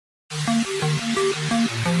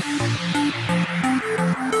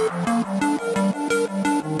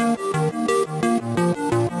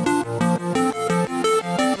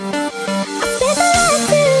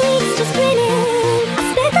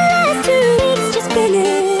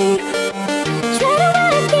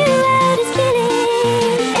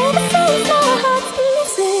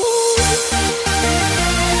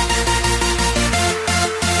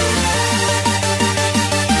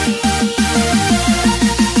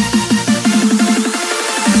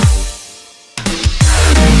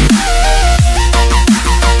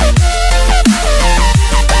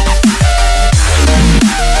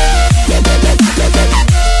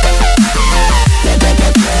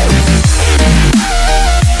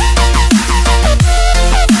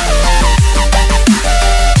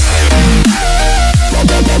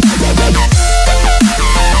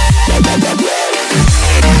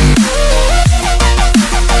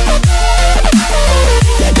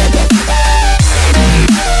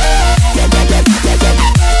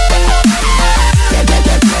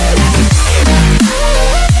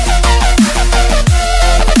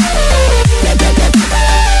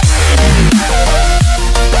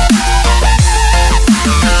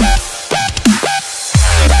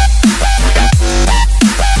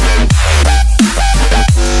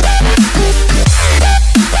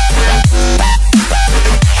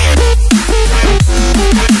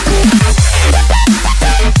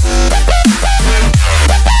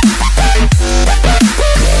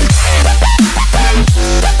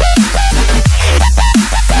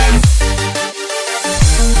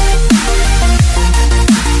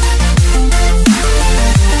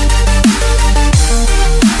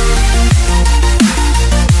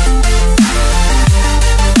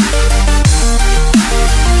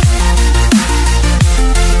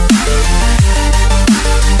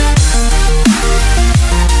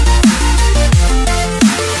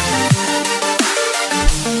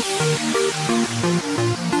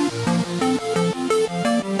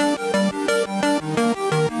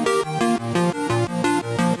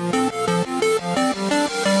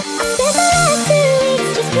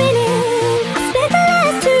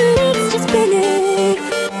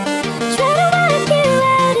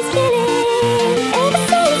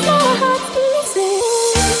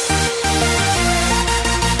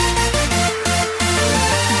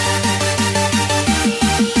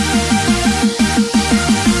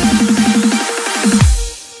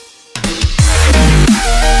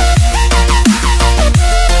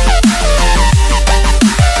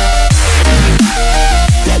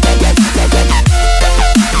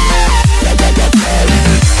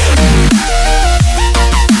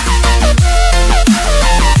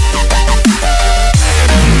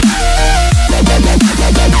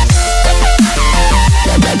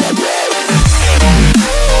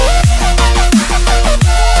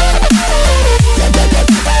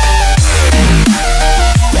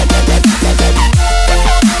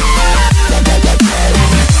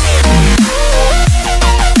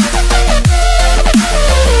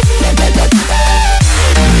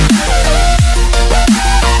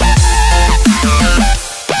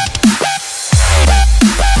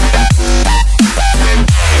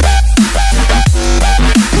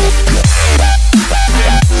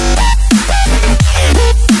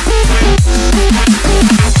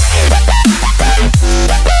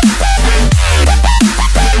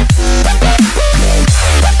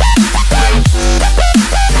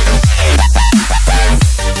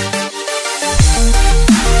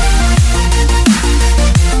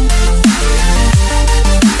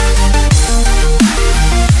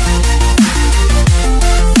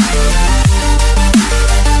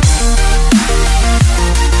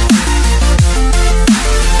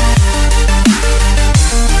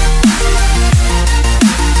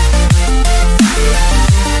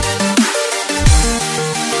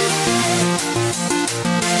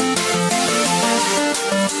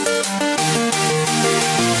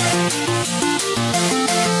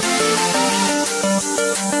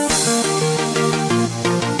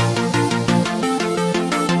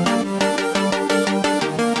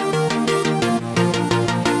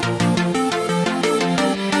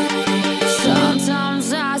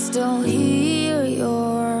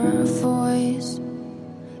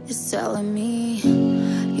telling me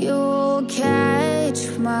you'll catch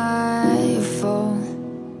my fall.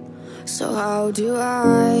 So how do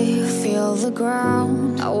I feel the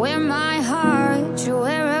ground? I wear my heart, you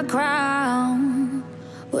wear a crown.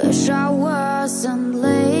 Wish I wasn't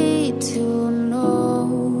late to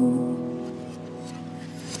know.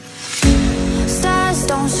 Stars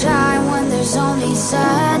don't shine when there's only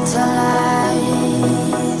satellites.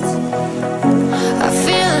 I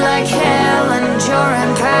feel like hell and you're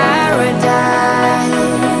in paradise.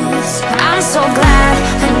 I'm so glad,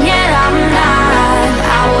 and yet I'm not.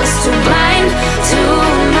 I was too blind to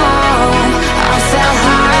know. I fell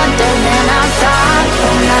harder than I thought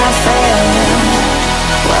when I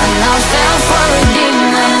fell for a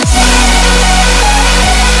demon.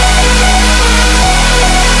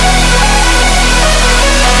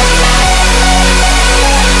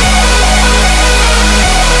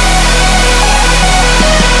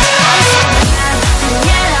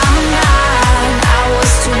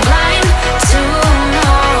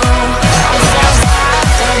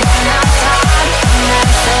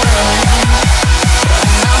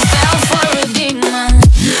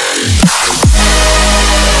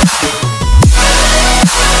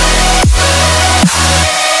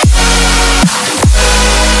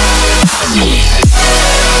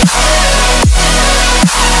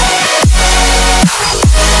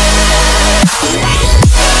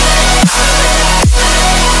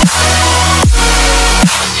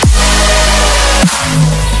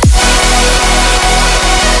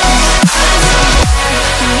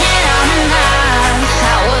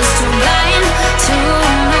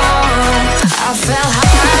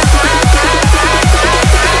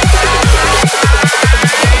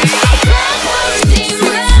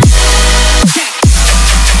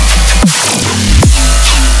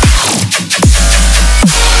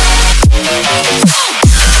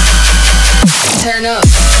 Turn up.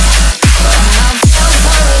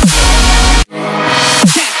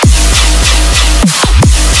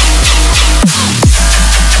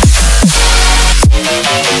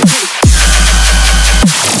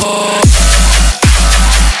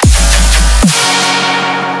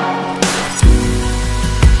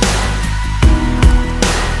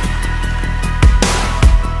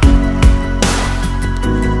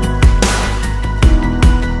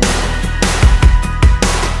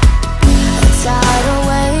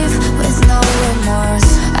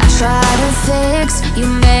 You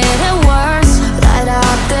made it worse. Light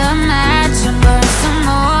up the match and burn some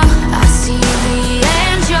more. I see the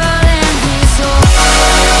angel in his eyes.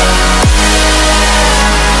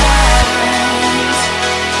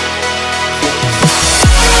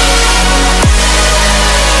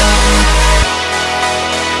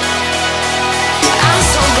 I'm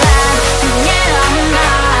so glad, and yet I'm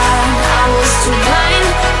not. I was too blind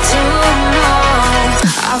to know.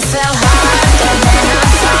 I fell high.